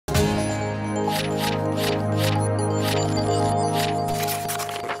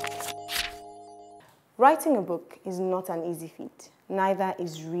Writing a book is not an easy feat, neither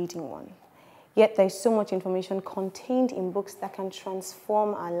is reading one. Yet there is so much information contained in books that can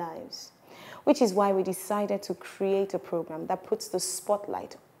transform our lives, which is why we decided to create a program that puts the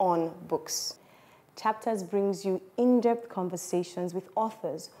spotlight on books. Chapters brings you in-depth conversations with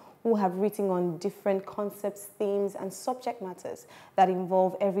authors who have written on different concepts, themes, and subject matters that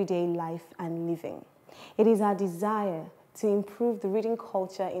involve everyday life and living. It is our desire to improve the reading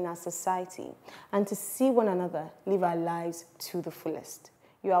culture in our society and to see one another live our lives to the fullest.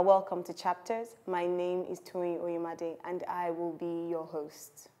 You are welcome to Chapters. My name is Toyin Oyemade and I will be your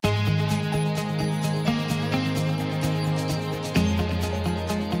host.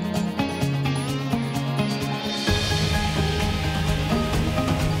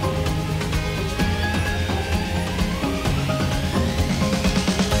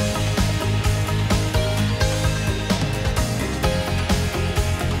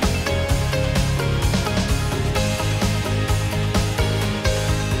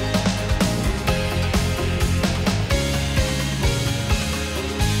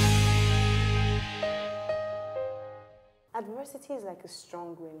 Adversity is like a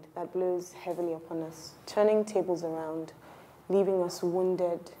strong wind that blows heavily upon us, turning tables around, leaving us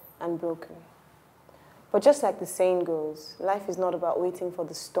wounded and broken. But just like the saying goes, life is not about waiting for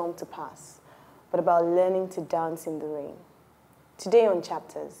the storm to pass, but about learning to dance in the rain. Today on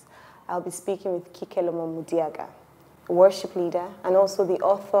Chapters, I'll be speaking with Kikelomo Mudiaga, a worship leader and also the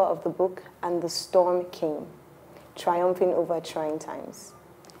author of the book And the Storm Came, Triumphing Over Trying Times.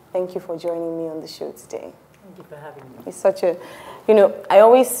 Thank you for joining me on the show today. Thank you for having me. It's such a, I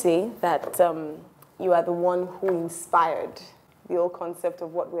always say that you are the one who inspired the whole concept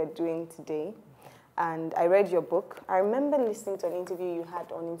of what we're doing today. And I read your book. I remember listening to an interview you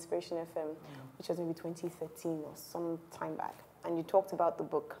had on Inspiration FM, which was maybe 2013 or some time back. And you talked about the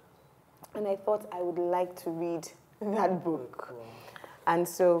book. And I thought I would like to read that book. And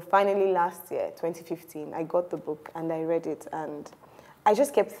so finally last year, 2015, I got the book and I read it. And I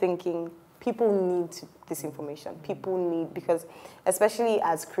just kept thinking, people need this information. People need, because especially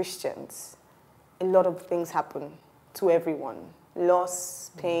as Christians, a lot of things happen to everyone.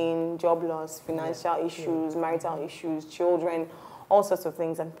 Loss, pain, job loss, financial issues, marital issues, children, all sorts of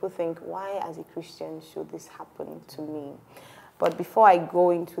things. And people think, why as a Christian should this happen to me? But before I go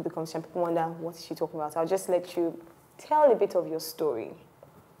into the conversation, people wonder, what is she talking about? I'll just let you tell a bit of your story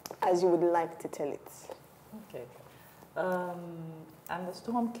as you would like to tell it. Okay. And the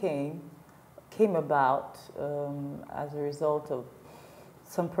storm came about as a result of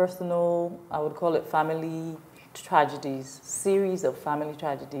some personal, I would call it family tragedies, series of family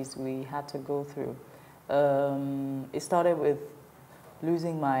tragedies we had to go through. It started with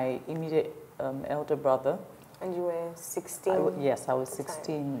losing my immediate elder brother. And you were 16? Yes, I was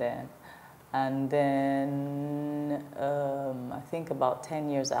 16 then. And then I think about 10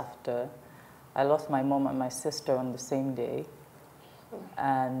 years after, I lost my mom and my sister on the same day.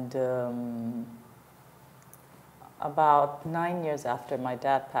 And about 9 years after, my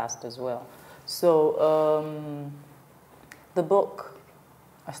dad passed as well. So the book,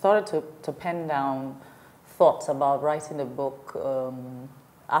 I started to pen down thoughts about writing a book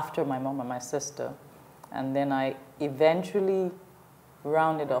after my mom and my sister. And then I eventually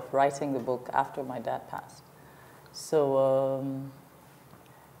rounded off writing the book after my dad passed. So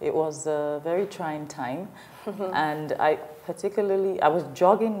it was a very trying time. And I was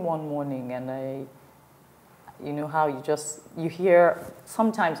jogging one morning and you know how you hear,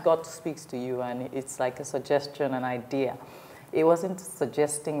 sometimes God speaks to you and it's like a suggestion, an idea. It wasn't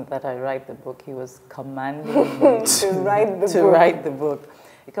suggesting that I write the book, he was commanding me to write the book.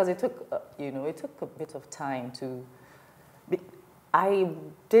 Because it took, it took a bit of time I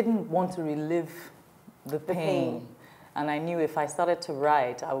didn't want to relive the pain. And I knew if I started to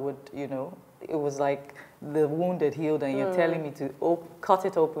write, I would, it was like the wound had healed and you're telling me to cut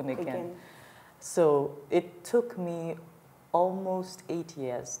it open again. So it took me almost 8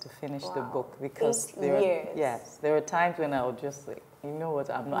 years to finish the book because there were times when I would just like, you know what,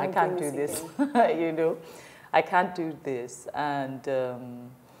 I can't do this, I can't do this. And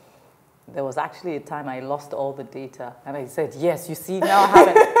there was actually a time I lost all the data and I said, yes, you see, now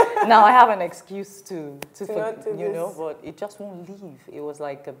I have an excuse to but it just won't leave. It was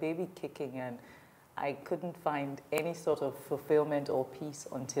like a baby kicking and I couldn't find any sort of fulfillment or peace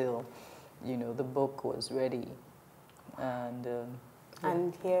until, the book was ready. And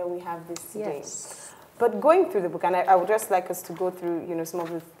here we have this today. Yes. But going through the book, and I would just like us to go through, some of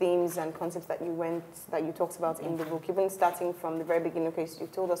the themes and concepts that you talked about in the book, even starting from the very beginning. Okay, so you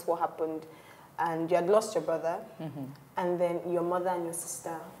told us what happened and you had lost your brother, and then your mother and your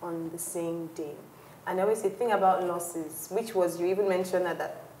sister on the same day. And I always say, think about losses, which was, you even mentioned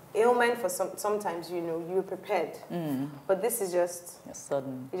that ailment for sometimes, you know, you're prepared. But this is just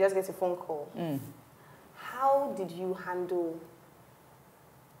sudden. You just get a phone call. How did you handle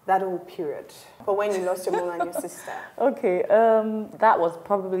that whole period for when you lost your mom and your sister? Okay, that was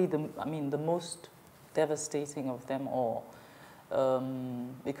probably the most devastating of them all,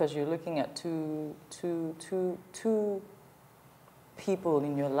 because you're looking at two people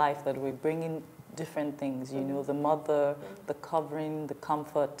in your life that were bringing different things. You know, the mother, the covering, the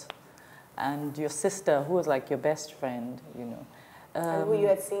comfort, and your sister, who was like your best friend. You know, and who you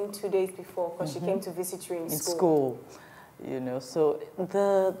had seen 2 days before, because she came to visit you in school. You know, so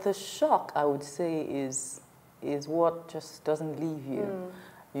the shock, I would say, is what just doesn't leave you.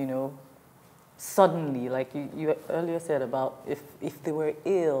 You know, suddenly, like you earlier said about if they were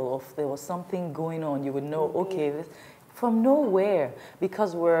ill or if there was something going on, you would know, okay, this, from nowhere,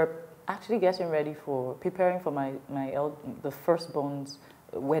 because we're actually getting ready for, preparing for the firstborn's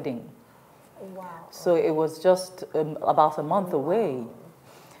wedding. Wow. So it was just about a month away.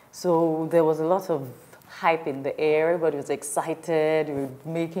 So there was a lot of hype in the air. Everybody was excited. We were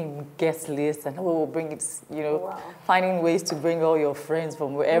making guest lists, and we'll bring it, you know, finding ways to bring all your friends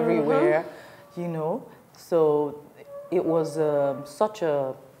from everywhere, you know. So it was such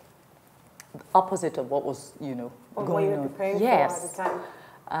a opposite of what was, you know, going on. Preparing for at the time.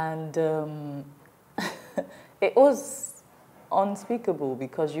 And it was unspeakable,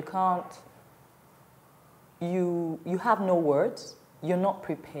 because you can't. You have no words. You're not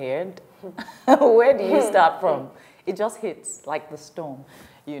prepared. Where do you start from? It just hits like the storm,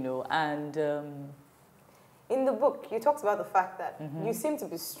 you know. And in the book, you talked about the fact that you seem to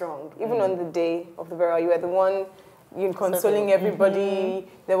be strong, even on the day of the burial. You were the one, consoling everybody.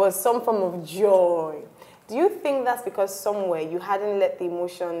 There was some form of joy. Do you think that's because somewhere you hadn't let the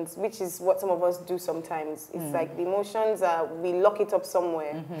emotions, which is what some of us do sometimes? It's like the emotions, we lock it up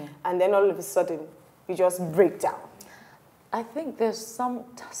somewhere, and then all of a sudden, you just break down. I think there's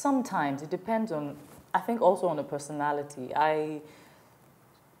sometimes it depends on, I think also on the personality. I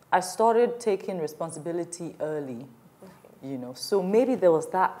started taking responsibility early, you know, so maybe there was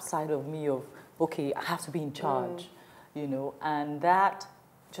that side of me of, okay, I have to be in charge, you know, and that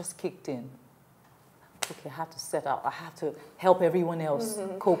just kicked in. Okay, I have to set out, I have to help everyone else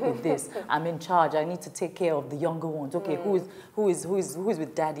cope with this. I'm in charge, I need to take care of the younger ones. Okay, who is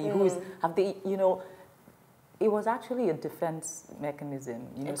with daddy, have they, you know. It was actually a defense mechanism,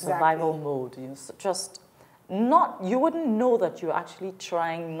 you know, survival mode. You know, so just you wouldn't know that you're actually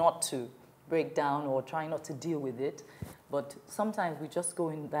trying not to break down or trying not to deal with it, but sometimes we just go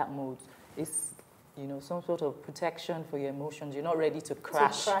in that mode. It's, you know, some sort of protection for your emotions. You're not ready to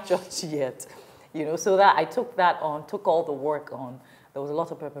crash just yet, you know. So that I took that on, took all the work on. There was a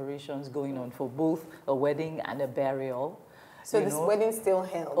lot of preparations going on for both a wedding and a burial. So this wedding still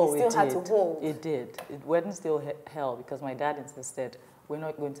held? Oh, it still had to hold? It did. Wedding still held, because my dad insisted, we're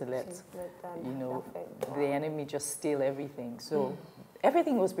not going to let you know, the enemy just steal everything. So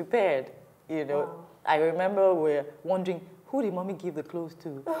everything was prepared, you know. I remember we're wondering, who did mommy give the clothes to?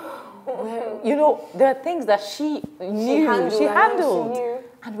 Where, you know, there are things that she knew, she handled.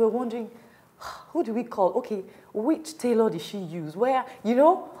 And we're wondering, who do we call? Okay, which tailor did she use? Where, you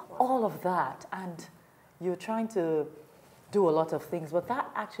know, all of that. And you're trying to do a lot of things, but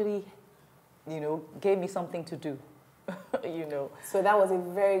that actually, you know, gave me something to do, you know. So that was a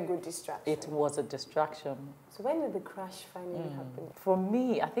very good distraction. It was a distraction. So when did the crash finally happen? For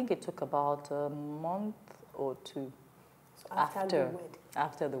me, I think it took about a month or two. So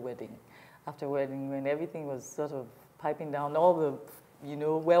after the wedding. After wedding, when everything was sort of piping down, all the, you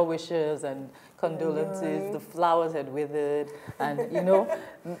know, well wishes and condolences, the flowers had withered, and, you know.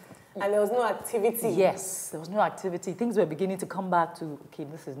 And there was no activity. Yes, there was no activity. Things were beginning to come back to, okay,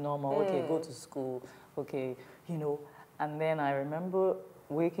 this is normal. Okay, go to school. Okay, you know. And then I remember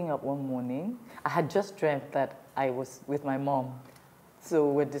waking up one morning. I had just dreamt that I was with my mom. So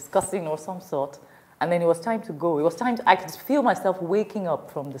we're discussing or some sort. And then it was time to go. It was time to, I could feel myself waking up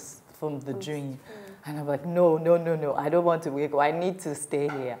from the dream. And I'm like, no, I don't want to wake up. I need to stay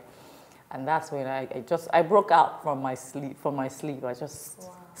here. And that's when I broke out from my sleep. I just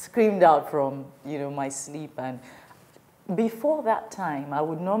screamed out from, you know, my sleep. And before that time, I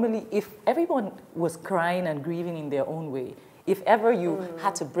would normally, if everyone was crying and grieving in their own way, if ever you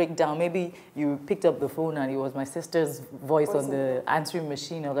had to break down, maybe you picked up the phone and it was my sister's voice on the answering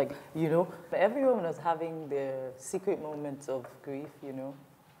machine, or like, you know, everyone was having their secret moments of grief, you know.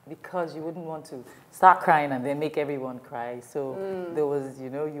 because you wouldn't want to start crying and then make everyone cry. So there was, you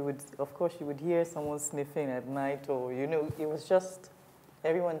know, of course, you would hear someone sniffing at night, or, you know, it was just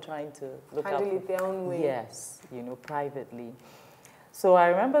everyone trying to look out. Handle it their own way. Yes, you know, privately. So I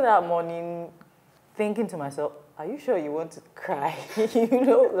remember that morning thinking to myself, are you sure you want to cry? You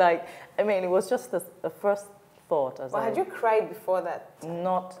know, like, I mean, it was just the first thought. Well, had you cried before that?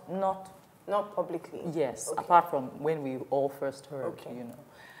 Not publicly? Yes, okay. Apart from when we all first heard, okay. you know.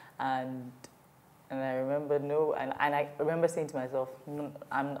 And I remember, and I remember saying to myself, no,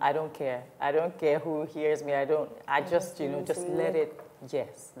 I don't care. I don't care who hears me. I just, you know, just let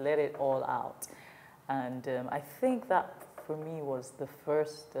it all out. And I think that for me was the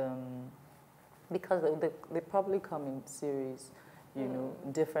first, because they probably come in series, you know,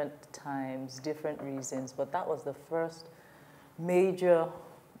 different times, different reasons, but that was the first major,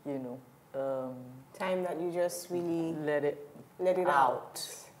 you know, time that you just really let it out.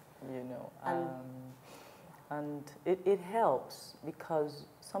 You know, and it helps, because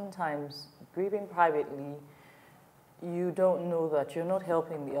sometimes grieving privately, you don't know that you're not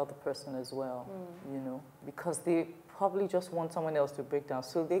helping the other person as well, you know, because they probably just want someone else to break down,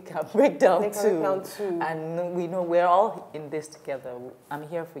 so they can break down too. And we know we're all in this together. I'm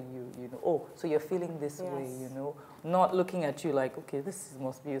here for you, you know. Oh, so you're feeling this way, you know, not looking at you like, okay, this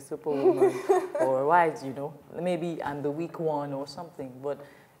must be a superwoman, or why, you know, maybe I'm the weak one or something, but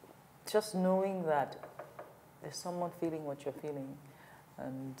just knowing that there's someone feeling what you're feeling.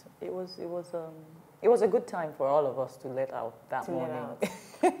 And it was a good time for all of us to let out that morning.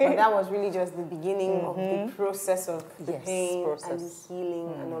 But that was really just the beginning of the process of the pain and the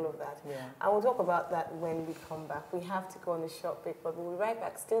healing and all of that. Yeah. And we'll talk about that when we come back. We have to go on a short break, but we'll be right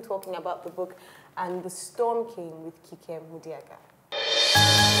back, still talking about the book And the Storm Came with Kike Mudiaga.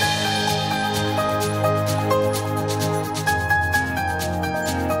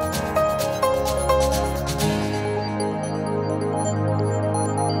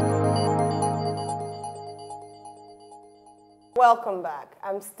 Welcome back.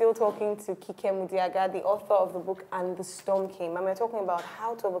 I'm still talking to Kike Mudiaga, the author of the book And the Storm Came. And we're talking about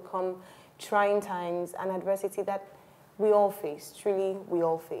how to overcome trying times and adversity that we all face, truly we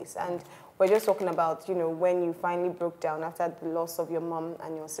all face. And we're just talking about, you know, when you finally broke down after the loss of your mom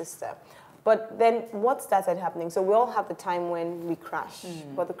and your sister. But then what started happening? So we all have the time when we crash,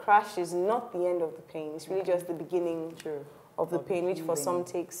 but the crash is not the end of the pain. It's really just the beginning of the pain, which for some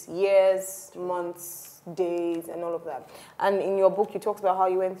takes years, months, days, and all of that. And in your book, you talked about how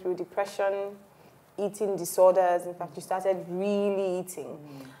you went through depression, eating disorders. In fact, you started really eating.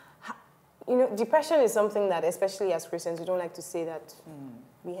 You know, depression is something that, especially as Christians, we don't like to say that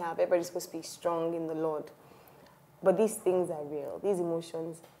we have. Everybody's supposed to be strong in the Lord. But these things are real. These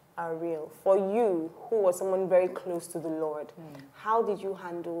emotions are real. For you, who was someone very close to the Lord, how did you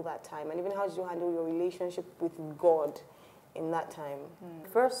handle that time? And even how did you handle your relationship with God in that time?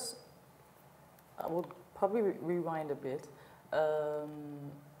 First, I would probably rewind a bit.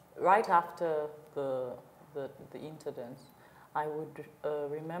 Right after the incidents, I would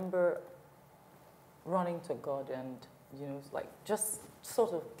remember running to God and, you know, like, just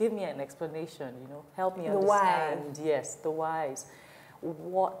sort of give me an explanation, you know, help me understand. Why. Yes, the whys.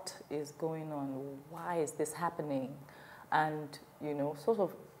 What is going on? Why is this happening? And, you know, sort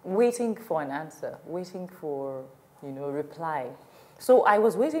of waiting for an answer, waiting for, you know, a reply. So I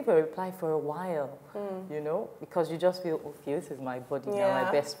was waiting for a reply for a while, you know, because you just feel, okay, this is my buddy now,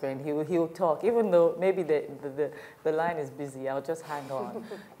 my best friend. He'll talk, even though maybe the line is busy. I'll just hang on,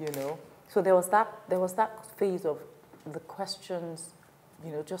 you know. So there was that phase of the questions,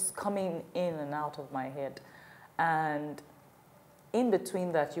 you know, just coming in and out of my head, and in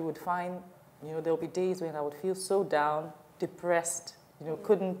between that, you would find, you know, there'll be days when I would feel so down, depressed, you know,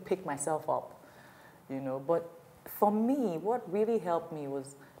 couldn't pick myself up, you know. But for me, what really helped me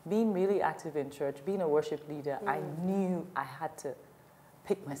was being really active in church, being a worship leader. I knew I had to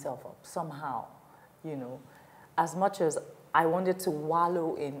pick myself up somehow, you know. As much as I wanted to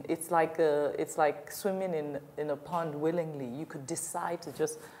wallow in, it's like swimming in a pond willingly. You could decide to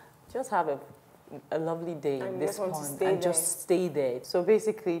just have a lovely day in this pond and just stay there. So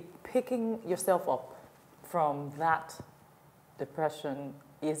basically, picking yourself up from that depression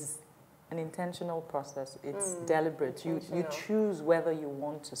is an intentional process. It's deliberate. You choose whether you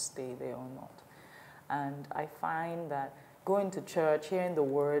want to stay there or not. And I find that going to church, hearing the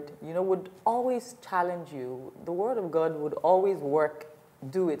word, you know, would always challenge you. The word of God would always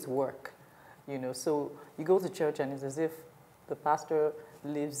do its work, you know. So you go to church and it's as if the pastor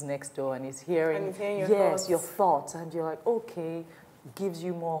lives next door and he's hearing, your thoughts. your thoughts, and you're like, okay, gives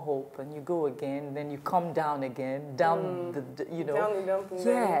you more hope, and you go again, then you come down again, down you know. Down the dump.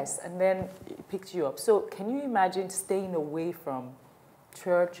 Yes, and then it picks you up. So can you imagine staying away from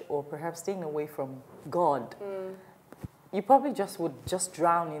church, or perhaps staying away from God? You probably would just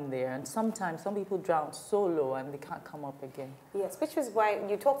drown in there, and sometimes some people drown so low and they can't come up again. Yes, which is why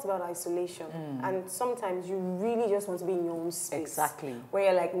you talked about isolation, and sometimes you really just want to be in your own space. Exactly. Where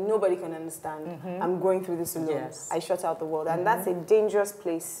you're like, nobody can understand. I'm going through this alone. Yes. I shut out the world, and that's a dangerous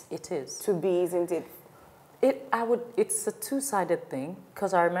place. It is to be, isn't it? It's a two-sided thing,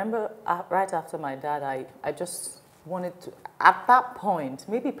 because I remember right after my dad, I just wanted to, at that point,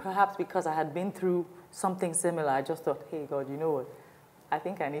 maybe perhaps because I had been through something similar, I just thought, hey, God, you know what? I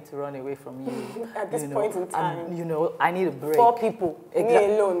think I need to run away from you. At this point in time. You know, I need a break. 4 people, me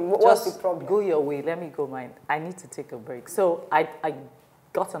alone. What's the problem? Go your way. Let me go mine. I need to take a break. So I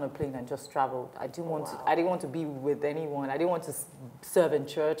got on a plane and just traveled. I didn't want to be with anyone. I didn't want to serve in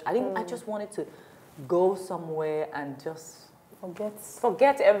church. I just wanted to go somewhere and just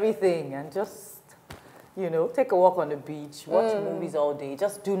forget everything and just, you know, take a walk on the beach, watch movies all day,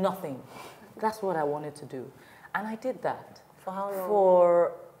 just do nothing. That's what I wanted to do. And I did that. For how long?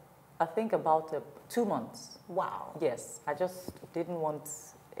 For, I think, about 2 months. Wow. Yes. I just didn't want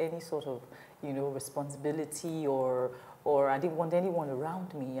any sort of, you know, responsibility, or I didn't want anyone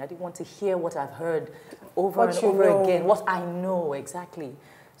around me. I didn't want to hear what I've heard over and over again. What I know, exactly.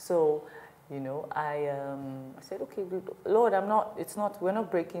 So, you know, I said, okay, Lord, we're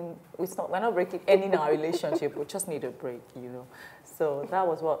not breaking any in our relationship. We just need a break, you know. So that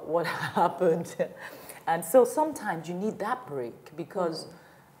was what happened. And so sometimes you need that break, because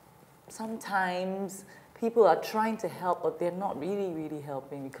sometimes people are trying to help, but they're not really, really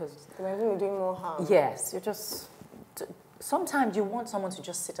helping, because they're really doing more harm. Yes, sometimes you want someone to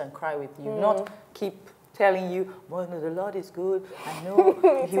just sit and cry with you, not keep telling you, well, no, the Lord is good. I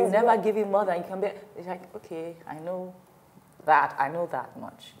know He will never give you more than you can bear. It's like, okay, I know that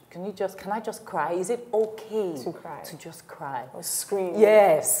much. Can I just cry? Is it okay to just cry? Or scream?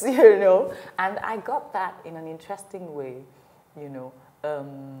 Yes, you know. And I got that in an interesting way, you know.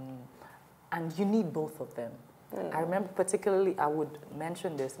 And you need both of them. I remember particularly, I would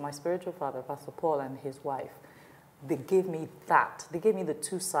mention this, my spiritual father, Pastor Paul, and his wife, they gave me that. They gave me the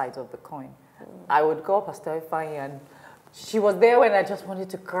two sides of the coin. I would call Pastor Ifeanyi, and she was there when I just wanted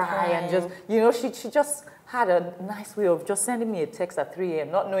to cry. And just, you know, she just had a nice way of just sending me a text at 3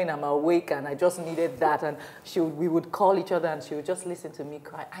 a.m., not knowing I'm awake, and I just needed that. And we would call each other, and she would just listen to me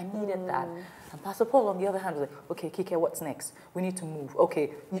cry. I needed that. And Pastor Paul, on the other hand, was like, okay, Kike, what's next? We need to move.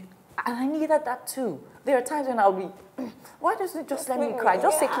 Okay. And I needed that too. There are times when I'll be, why doesn't it just let me cry?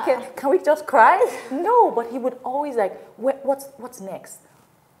 Just say, Kike, can we just cry? No, but he would always like, what's next?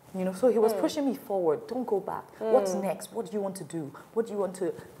 You know, so he was pushing me forward. Don't go back. What's next? What do you want to do? What do you want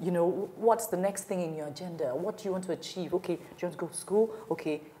to, you know, what's the next thing in your agenda? What do you want to achieve? Okay, do you want to go to school?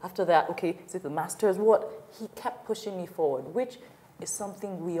 Okay, after that, okay, is it the master's? What? He kept pushing me forward, which is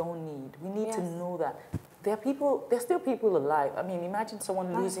something we all need. We need to know that there's still people alive. I mean, imagine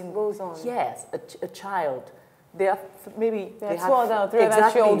someone losing, yes, a child. They have three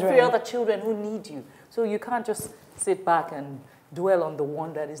other children who need you. So you can't just sit back and dwell on the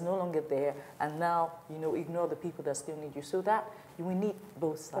one that is no longer there, and now, you know, ignore the people that still need you. So that we need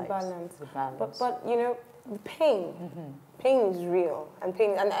both sides. The balance. But you know, the pain. Pain is real, and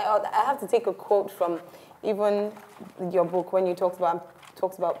I have to take a quote from even your book when you talked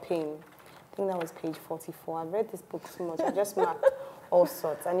about pain. I think that was page 44. I've read this book so much. I just marked all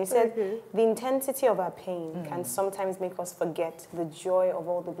sorts. And you said, the intensity of our pain can sometimes make us forget the joy of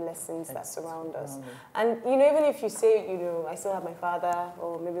all the blessings that surround us. And, you know, even if you say, you know, I still have my father,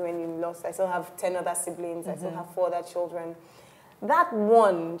 or maybe when you lost, I still have 10 other siblings, I still have 4 other children, that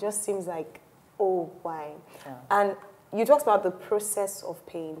one just seems like, oh, why? Yeah. And you talked about the process of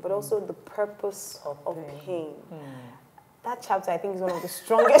pain, but also the purpose of pain. That chapter, I think, is one of the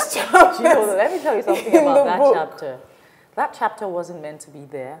strongest chapters. You know, let me tell you something about that chapter. That chapter wasn't meant to be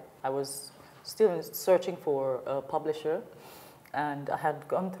there. I was still searching for a publisher, and I had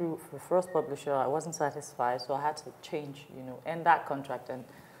gone through the first publisher. I wasn't satisfied, so I had to change, you know, end that contract and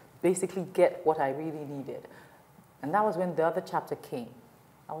basically get what I really needed. And that was when the other chapter came.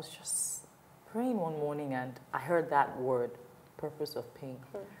 I was just praying one morning, and I heard that word, purpose of pain.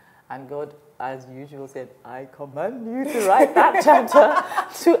 And God, as usual, said, I command you to write that chapter,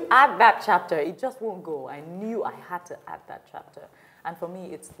 to add that chapter. It just won't go. I knew I had to add that chapter. And for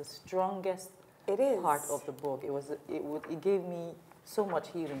me, it's the strongest part of the book. It gave me so much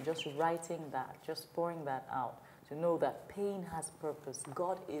healing, just writing that, just pouring that out, to know that pain has purpose.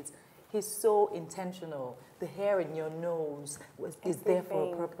 God is He's so intentional. The hair in your nose is there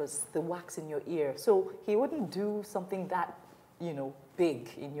for a purpose. The wax in your ear. So he wouldn't do something that, you know, big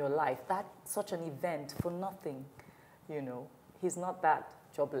in your life. That's such an event for nothing, you know. He's not that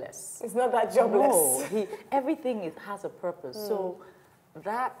jobless. It's not that jobless. No, everything has a purpose. So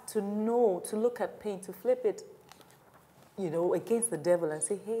that to know, to look at pain, to flip it, you know, against the devil and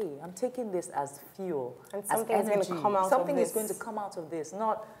say, hey, I'm taking this as fuel, and something as energy. Is going to come out something of is going to come out of this.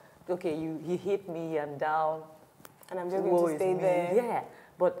 Not, okay, he hit me, I'm down. And I'm just going to stay there. Yeah,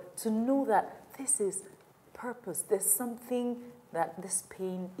 but to know that this is purpose. There's something that this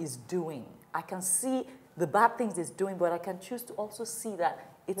pain is doing. I can see the bad things it's doing, but I can choose to also see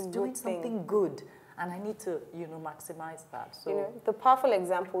that it's doing something good. And I need to, you know, maximize that. So, you know, the powerful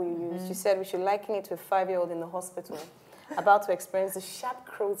example you used, you said we should liken it to a 5-year-old in the hospital about to experience the sharp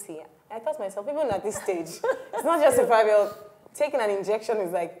cruelty. I thought to myself, even at this stage, it's not just a 5-year-old. Taking an injection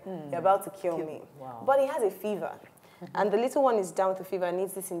is like, you're about to kill me. Wow. But he has a fever. And the little one is down with a fever and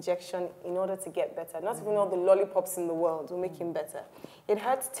needs this injection in order to get better. Not even all the lollipops in the world will make him better. It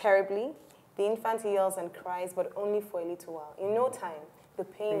hurts terribly. The infant yells and cries, but only for a little while. In no time, the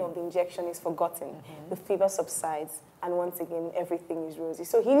pain of the injection is forgotten. The fever subsides, and once again, everything is rosy.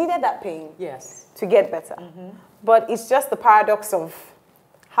 So he needed that pain to get better. But it's just the paradox of,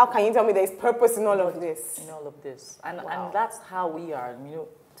 how can you tell me there's purpose in all of this? In all of this. And that's how we are, you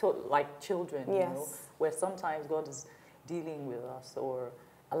know, like children, you know, where sometimes God is dealing with us or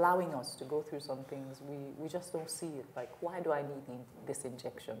allowing us to go through some things. We just don't see it. Like, why do I need this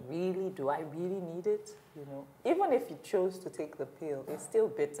injection? Really? Do I really need it? You know, even if you chose to take the pill, it's still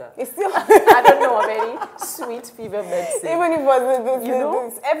bitter. It's still, I don't know of any sweet fever medicine. Even if it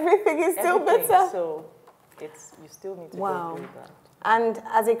was, everything is still bitter. So you still need to go through that. And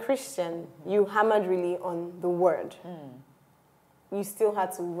as a Christian, you hammered really on the word. You still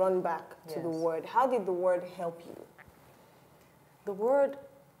had to run back to the word. How did the word help you? The word,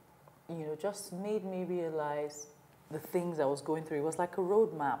 you know, just made me realize the things I was going through. It was like a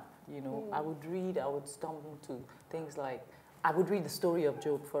roadmap, you know. I would read, I would stumble to things like, I would read the story of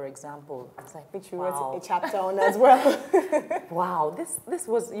Job, for example. It's like, which you wrote a chapter on as well. Wow, this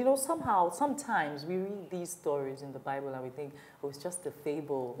was, you know, sometimes we read these stories in the Bible and we think, oh, it's just a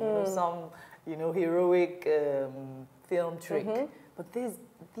fable, you know, some, you know, heroic film trick. But these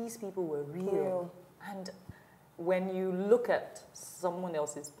people were real. And when you look at someone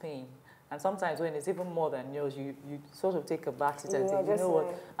else's pain, and sometimes when it's even more than yours, you sort of take a back seat and say, you know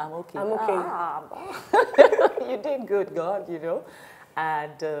what, I'm okay. I'm okay. You did good, God, you know.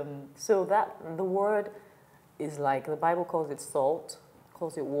 And so that the word is like, the Bible calls it salt,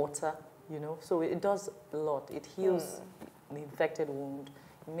 calls it water, you know. So it does a lot. It heals the infected wound.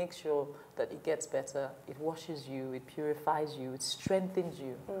 It makes sure that it gets better. It washes you. It purifies you. It strengthens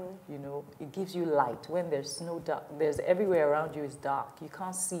you. You know, it gives you light. When there's no dark, there's everywhere around you is dark. You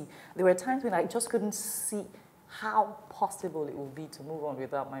can't see. There were times when I just couldn't see how possible it would be to move on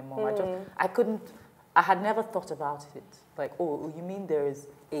without my mom. I had never thought about it. Like, oh, you mean there is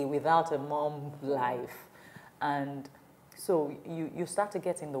a without a mom life? And so you start to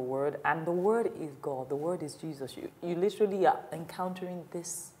get in the Word, and the Word is God. The Word is Jesus. You literally are encountering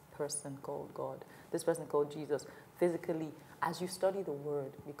this person called God, this person called Jesus, physically, as you study the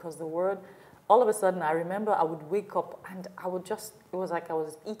Word. Because the Word, all of a sudden, I remember I would wake up, and I would just, it was like I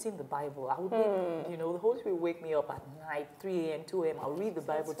was eating the Bible. I would read, you know, the Holy Spirit would wake me up at night, 3 a.m., 2 a.m. I'll read the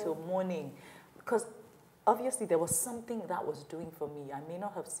Bible till morning. Because obviously there was something that was doing for me. I may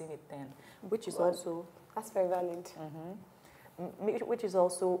not have seen it then, which is also... That's very valid. Which is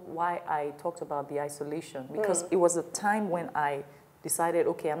also why I talked about the isolation, because it was a time when I decided,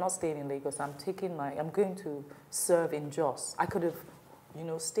 okay, I'm not staying in Lagos. I'm going to serve in Jos. I could have, you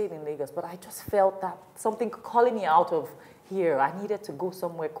know, stayed in Lagos, but I just felt that something calling me out of here. I needed to go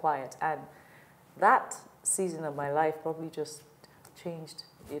somewhere quiet, and that season of my life probably just changed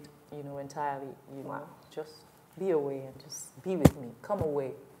it, you know, entirely. You know, just be away and just be with me. Come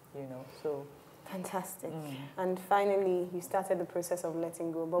away, you know. So. Fantastic. And finally, you started the process of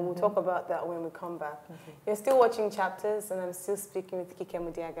letting go, but we'll talk about that when we come back. You're still watching Chapters, and I'm still speaking with Kike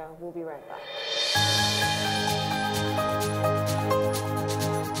Mudiaga. We'll be right back.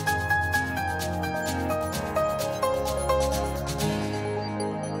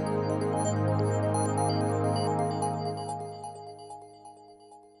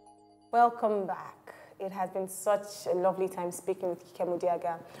 Welcome back. It has been such a lovely time speaking with Kike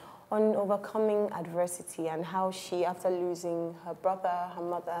Mudiaga on overcoming adversity and how she, after losing her brother, her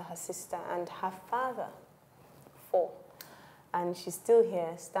mother, her sister, and her father, 4, and she's still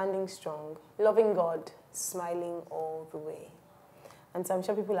here, standing strong, loving God, smiling all the way. And so I'm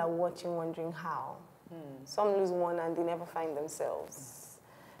sure people are watching, wondering how. Some lose one and they never find themselves.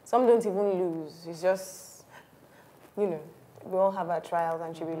 Some don't even lose. It's just, you know, we all have our trials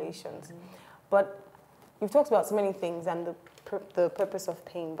and tribulations. But you've talked about so many things and the purpose of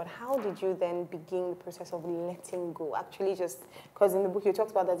pain, but how did you then begin the process of letting go? Actually just, because in the book you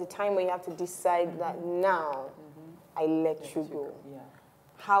talked about there's a time when you have to decide that now I let you go. Yeah.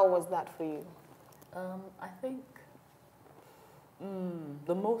 How was that for you? I think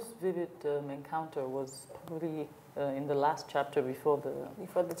the most vivid encounter was probably in the last chapter before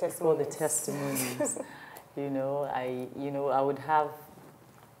the testimonies. You know, I would have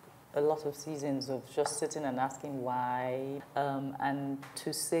a lot of seasons of just sitting and asking why, and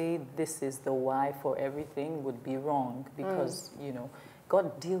to say this is the why for everything would be wrong, because you know,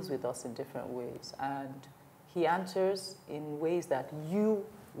 God deals with us in different ways, and He answers in ways that you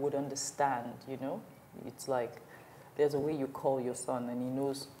would understand. You know, it's like there's a way you call your son and he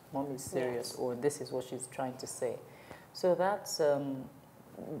knows mom is serious, or this is what she's trying to say. So that's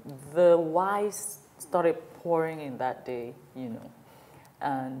the whys started pouring in that day, you know.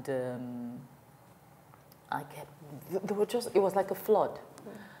 And it was like a flood.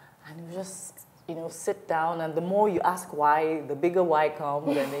 And it was just, you know, sit down, and the more you ask why, the bigger why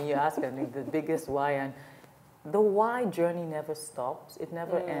comes, and then you ask and the biggest why. And the why journey never stops, it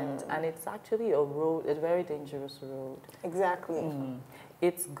never ends. And it's actually a road, a very dangerous road. Exactly.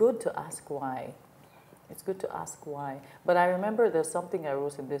 It's good to ask why. It's good to ask why. But I remember there's something I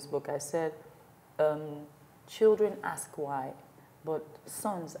wrote in this book. I said, children ask why, but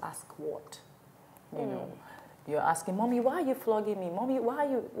sons ask what? You know, you're asking, Mommy, why are you flogging me? Mommy,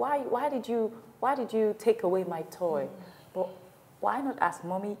 why did you take away my toy? But why not ask,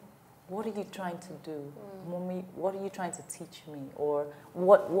 Mommy, what are you trying to do? Mommy, what are you trying to teach me? Or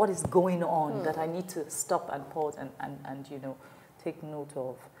what is going on that I need to stop and pause and you know, take note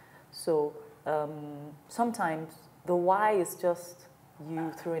of? So sometimes the why is just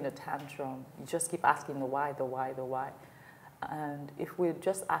you throwing a tantrum. You just keep asking the why, the why, the why. And if we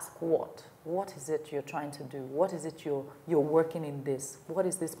just ask what is it you're trying to do? What is it you're working in this? What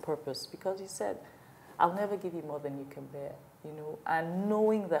is this purpose? Because you said, I'll never give you more than you can bear, you know. And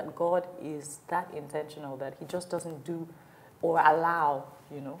knowing that God is that intentional, that He just doesn't do or allow,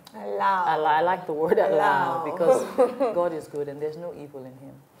 you know. Allow. I like the word allow, because God is good and there's no evil in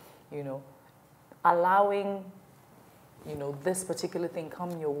Him, you know. Allowing, you know, this particular thing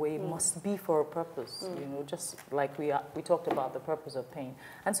come your way must be for a purpose, you know, just like we talked about the purpose of pain.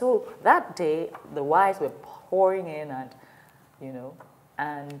 And so that day, the whys were pouring in, and, you know,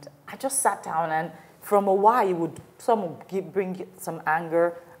 and I just sat down, and from a why, some would bring some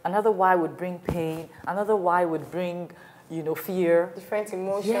anger, another why would bring pain, another why would bring, you know, fear. Different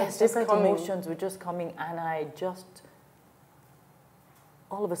emotions. Yes, different emotions were just coming, and I just,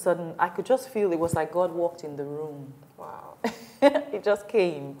 all of a sudden, I could just feel it was like God walked in the room. Wow. It just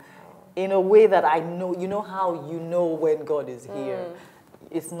came in a way that I know, you know how you know when God is here.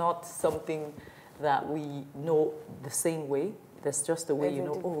 It's not something that we know the same way. There's just a way you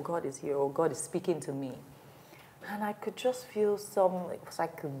know, oh, God is here, or God is speaking to me. And I could just feel it was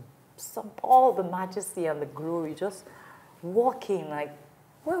like all the majesty and the glory just walking, like,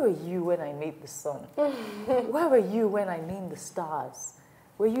 where were you when I made the sun? Where were you when I named the stars?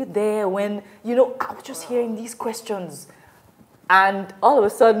 Were you there when, you know, I was just hearing these questions. And all of a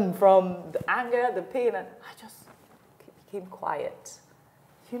sudden, from the anger, the pain, and I just became quiet.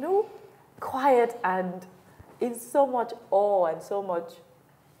 You know, quiet and in so much awe and so much,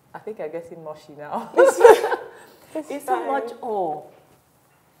 I think I get in mushy now. It's so much awe.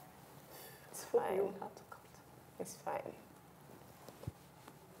 It's fine. It's fine.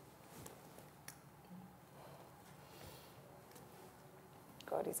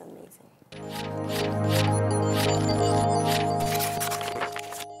 God is amazing.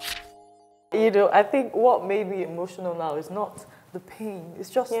 You know, I think what made me emotional now is not the pain. It's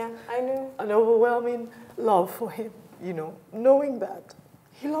just an overwhelming love for Him, you know, knowing that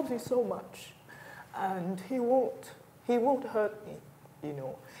He loves me so much and He won't hurt me, you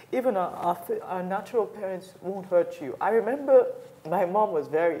know. Even our natural parents won't hurt you. I remember my mom was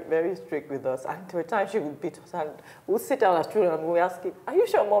very, very strict with us, and to a time she would beat us, and we'd sit down as children and we'd ask him, are you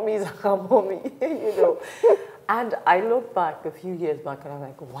sure mommy is our mommy? You know. And I look back a few years back and I'm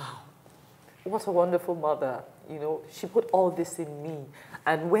like, wow, what a wonderful mother. You know, she put all this in me.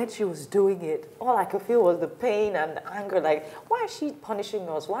 And when she was doing it, all I could feel was the pain and the anger, like, why is she punishing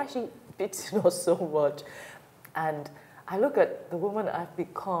us? Why is she beating us so much? And I look at the woman I've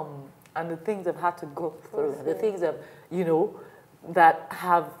become and the things I've had to go through, the things that, you know, that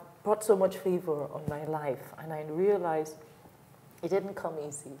have brought so much favor on my life. And I realized it didn't come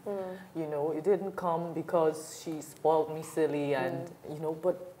easy. You know, it didn't come because she spoiled me silly and, you know,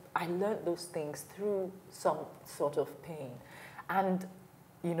 but I learned those things through some sort of pain. And,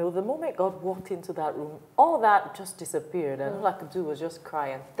 you know, the moment God walked into that room, all that just disappeared. And all I could do was just cry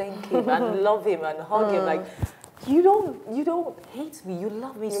and thank him and love him and hug him. Like, you don't hate me. You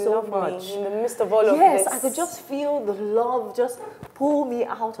love me so much. Me in the midst of all of this. Yes, I could just feel the love just pull me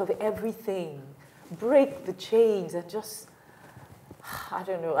out of everything, break the chains, and just, I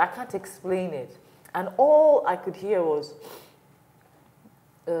don't know, I can't explain it. And all I could hear was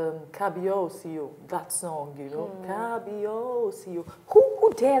Kabiosio, that song, you know, Kabiosio.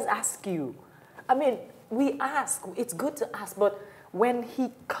 Who dares ask you? I mean, we ask, it's good to ask, but when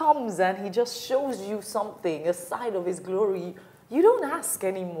he comes and he just shows you something, a side of his glory, you don't ask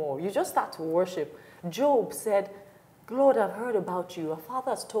anymore. You just start to worship. Job said, Lord, I've heard about you. Our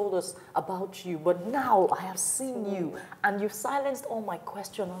father has told us about you, but now I have seen you, and you've silenced all my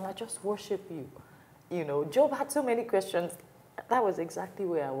questions, and I just worship you. You know, Job had so many questions. That was exactly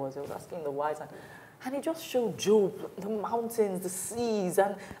where I was. I was asking the wise, and he just showed Job the mountains, the seas,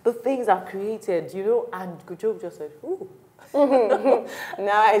 and the things I've created, you know, and Job just said, ooh. now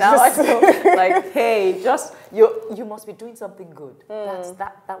I know, like, hey, just you must be doing something good.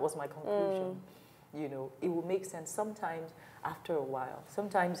 That was my conclusion. You know, it will make sense sometimes after a while.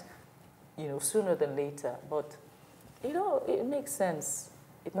 Sometimes, you know, sooner than later. But you know, it makes sense.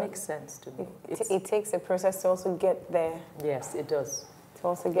 It makes sense to me. It takes a process to also get there. Yes, it does. To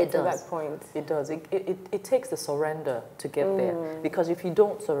also get to that point. It does. It takes the surrender to get there. Because if you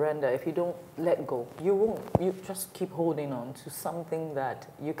don't surrender, if you don't let go, you won't. You just keep holding on to something that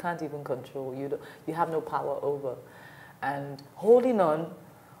you can't even control. You have no power over. And holding on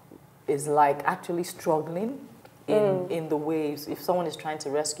is like actually struggling in the waves. If someone is trying to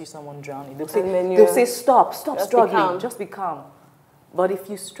rescue someone drowning, they'll say stop struggling, just be calm. But if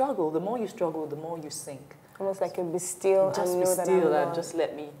you struggle, the more you struggle, the more you sink. Almost like be still just and be know still that and just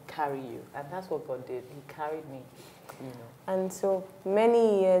let me carry you. And that's what God did. He carried me, you know. And so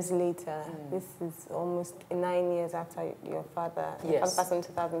many years later, this is almost 9 years after your father passed in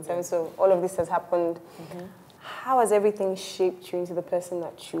 2007. Yes. So all of this has happened. How has everything shaped you into the person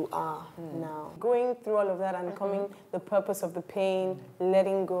that you are now? Going through all of that and coming, the purpose of the pain,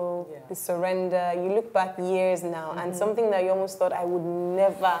 letting go, the surrender. You look back years now and something that you almost thought I would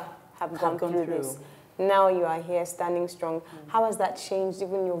never have gone through this. Now you are here standing strong. How has that changed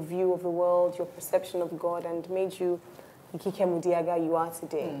even your view of the world, your perception of God, and made you the Kike Mudiaga you are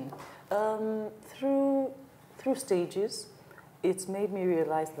today? Through stages, it's made me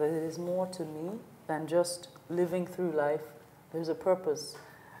realize that it is more to me than just living through life. There's a purpose.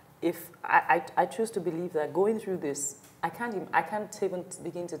 If I choose to believe that going through this, I can't even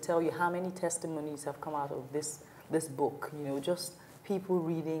begin to tell you how many testimonies have come out of this book. You know, just people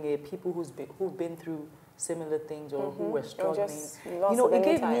reading it, people who've been through similar things or who were struggling. You know, it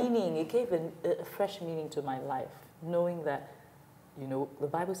gave meaning. It gave a fresh meaning to my life, knowing that, you know, the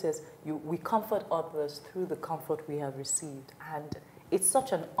Bible says we comfort others through the comfort we have received, and it's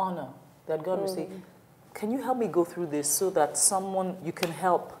such an honor that God will say, can you help me go through this so that you can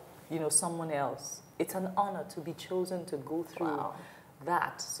help, you know, someone else. It's an honor to be chosen to go through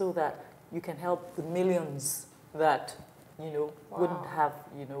that so that you can help the millions that, you know, wouldn't have,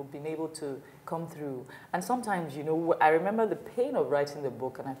 you know, been able to come through. And sometimes, you know, I remember the pain of writing the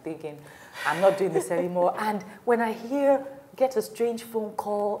book and I'm thinking, I'm not doing this anymore. And when I get a strange phone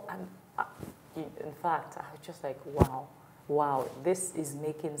call, and in fact, I was just like, wow, this is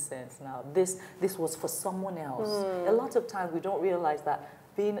making sense now. This was for someone else. A lot of times we don't realize that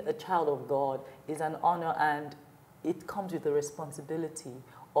being a child of God is an honor, and it comes with the responsibility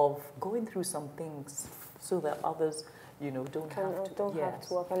of going through some things so that others, you know, don't have to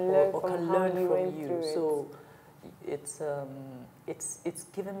work and learn from you. So it's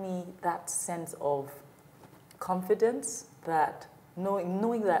given me that sense of confidence, that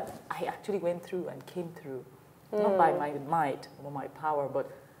knowing that I actually went through and came through. Not by my might or my power, but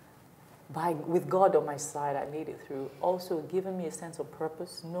with God on my side, I made it through. Also giving me a sense of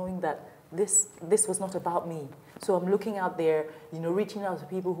purpose, knowing that this was not about me. So I'm looking out there, you know, reaching out to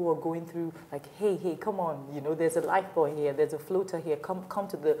people who are going through, like, hey, come on, you know, there's a lifebuoy here, there's a floater here, come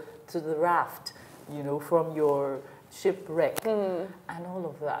to the raft, you know, from your shipwreck, and all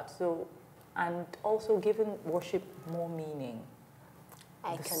of that. So, and also giving worship more meaning.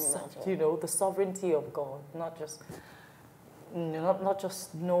 I can imagine. You know, the sovereignty of God, not just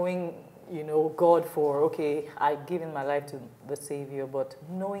knowing, you know, God for, okay, I've given my life to the Savior, but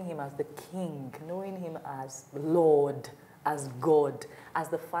knowing Him as the King, knowing Him as Lord, as God, as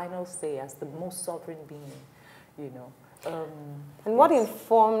the final say, as the most sovereign being, you know. And what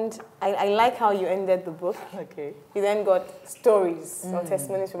informed, I like how you ended the book. Okay. You then got stories or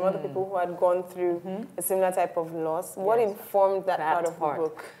testimonies from other people who had gone through a similar type of loss. What informed that part of the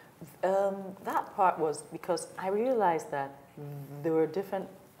book? That part was because I realized that there were different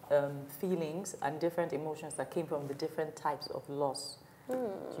feelings and different emotions that came from the different types of loss.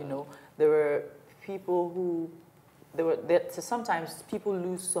 You know, there were people who, so sometimes people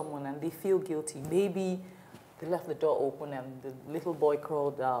lose someone and they feel guilty. Maybe they left the door open and the little boy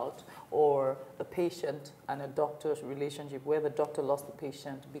crawled out, or a patient and a doctor's relationship where the doctor lost the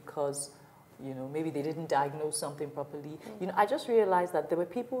patient because, you know, maybe they didn't diagnose something properly. You know, I just realized that there were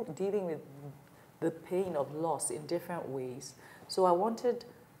people dealing with the pain of loss in different ways. So I wanted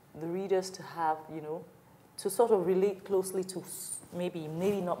the readers to have, you know, to sort of relate closely to maybe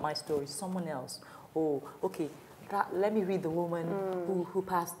not my story, someone else. Oh, okay. Let me read the woman who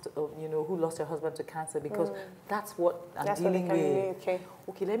passed, you know, who lost her husband to cancer, because that's what I'm dealing with.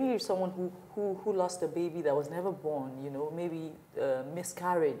 Okay, let me read someone who lost a baby that was never born, you know, maybe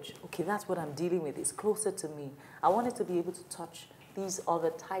miscarriage. Okay, that's what I'm dealing with. It's closer to me. I wanted to be able to touch these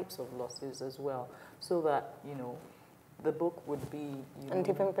other types of losses as well, so that, you know, the book would be, you know, and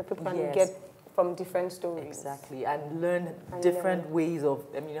different people can get from different stories. Exactly, and learn different ways of,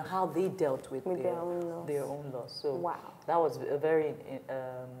 I mean, how they dealt with their own loss. So wow, that was a very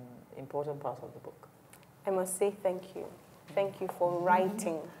important part of the book. I must say thank you. Thank you for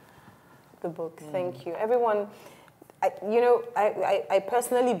writing the book. Thank you. Everyone, I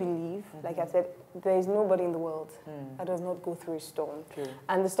personally believe, like I said, there is nobody in the world that does not go through a storm. True.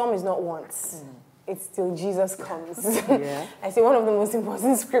 And the storm is not once. It's till Jesus comes. Yeah. I say one of the most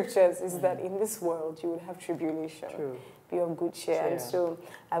important scriptures is that in this world you will have tribulation. True. Be of good cheer. And so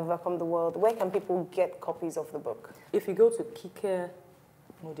I've overcome the world. Where can people get copies of the book? If you go to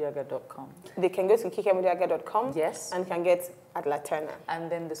Kikemudiaga.com. They can go to Kikemudiaga.com. Yes. And can get at Laterna. And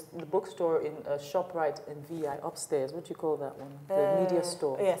then the bookstore in ShopRite in VI upstairs. What do you call that one? The media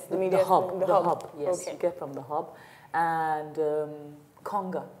store. Yes, the media hub. The hub. Yes, okay. You get from the hub. And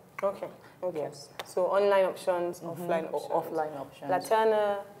Conga. Okay. Okay. Yes. So online options, offline options. Offline options.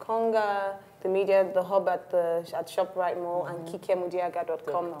 Laterna, Conga, the media, the hub at ShopRite Mall, and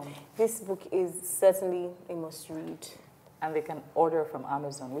Kikemudiaga.com. This book is certainly a must-read. And they can order from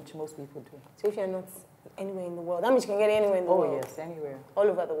Amazon, which most people do. So if you're not anywhere in the world, that means you can get it anywhere in the world. Oh yes, anywhere. All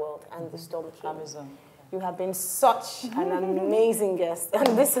over the world, and the storm came. Amazon. You have been such an amazing guest,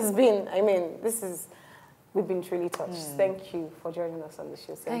 and this has been, we've been truly touched. Thank you for joining us on the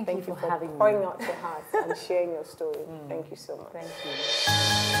show. Thank you for having me. Pouring out your heart and sharing your story. Thank you so much. Thank you.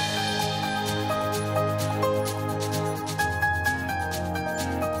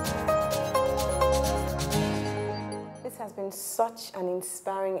 This has been such an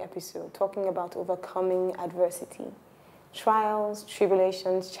inspiring episode, talking about overcoming adversity. Trials,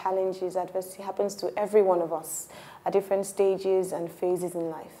 tribulations, challenges, adversity happens to every one of us at different stages and phases in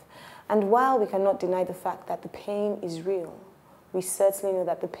life. And while we cannot deny the fact that the pain is real, we certainly know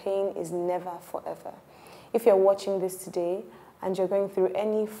that the pain is never forever. If you're watching this today and you're going through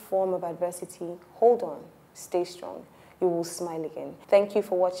any form of adversity, hold on, stay strong. You will smile again. Thank you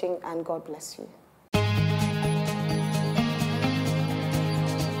for watching, and God bless you.